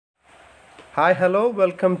Hi, hello,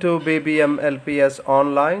 welcome to BBM LPS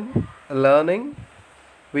Online Learning.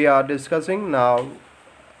 We are discussing now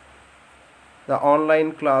the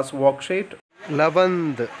online class worksheet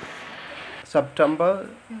 11th September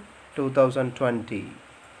 2020.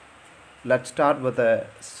 Let's start with a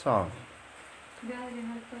song.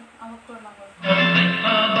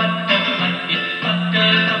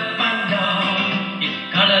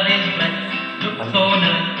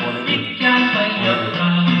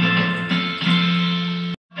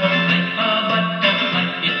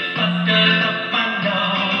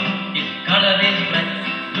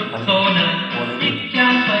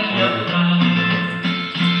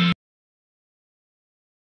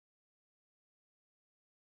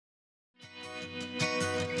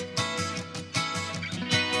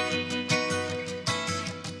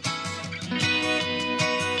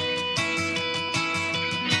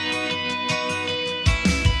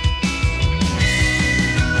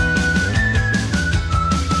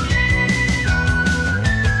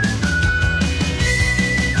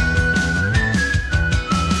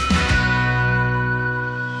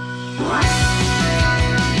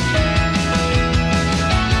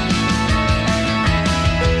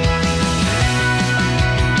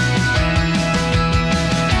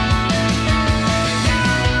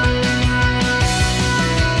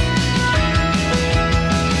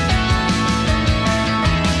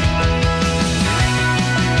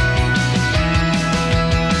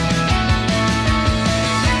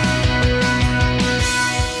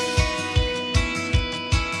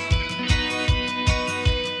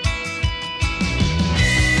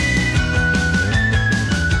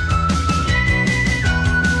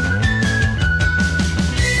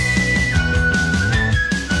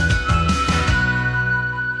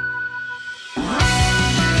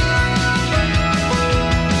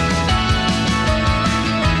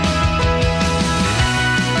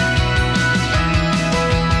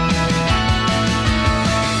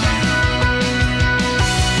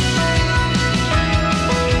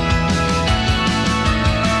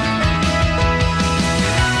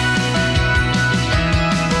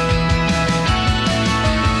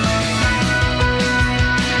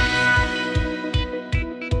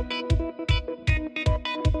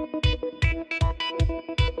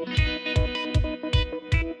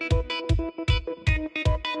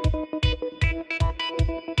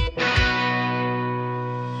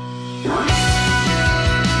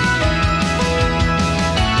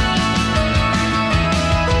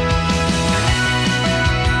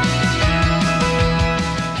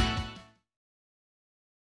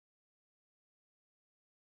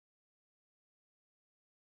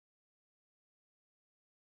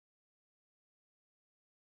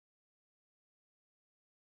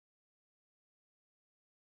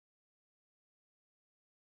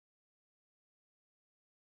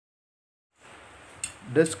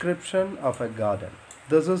 Description of a garden.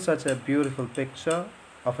 This is such a beautiful picture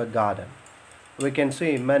of a garden. We can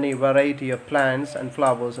see many variety of plants and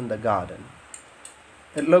flowers in the garden.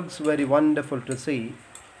 It looks very wonderful to see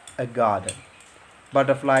a garden.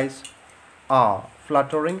 Butterflies are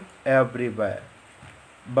fluttering everywhere.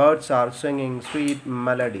 Birds are singing sweet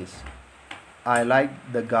melodies. I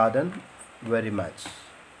like the garden very much.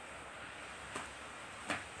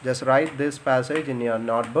 Just write this passage in your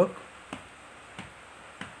notebook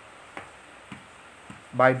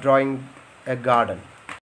by drawing a garden.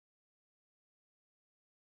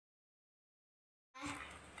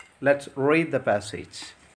 Let's read the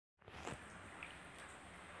passage.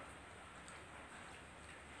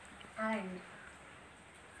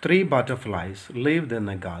 Three butterflies lived in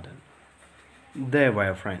a garden. They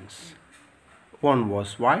were friends. One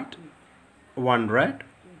was white, one red,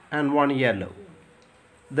 and one yellow.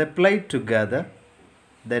 They played together,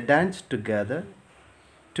 they danced together.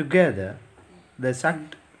 Together, they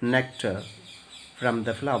sucked nectar from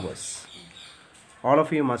the flowers. All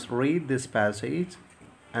of you must read this passage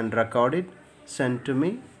and record it, send to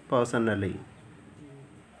me personally.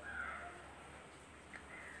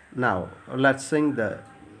 Now, let's sing the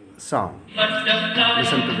song.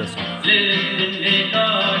 Listen to the song. Lived in a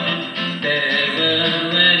garden, they were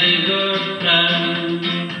very good friends.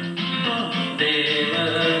 They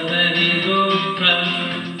were very good friends.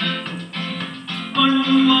 One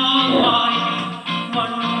was white,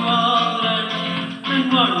 one was red, and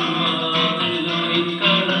one was yellow in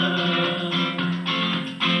color.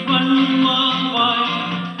 One was white,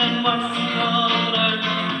 and one was red,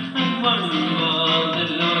 and one was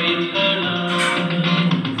yellow in color.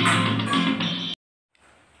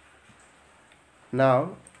 Now,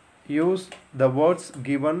 use the words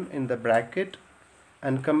given in the bracket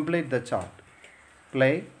and complete the chart.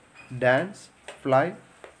 Play, dance, fly,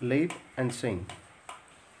 live, and sing.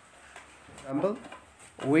 Example,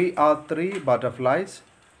 we are three butterflies.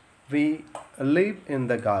 We live in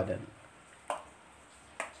the garden.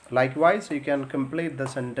 Likewise, you can complete the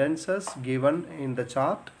sentences given in the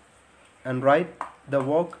chart and write the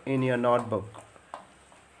work in your notebook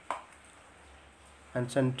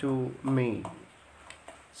and send to me,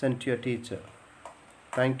 send to your teacher.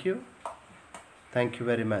 Thank you. Thank you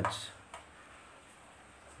very much.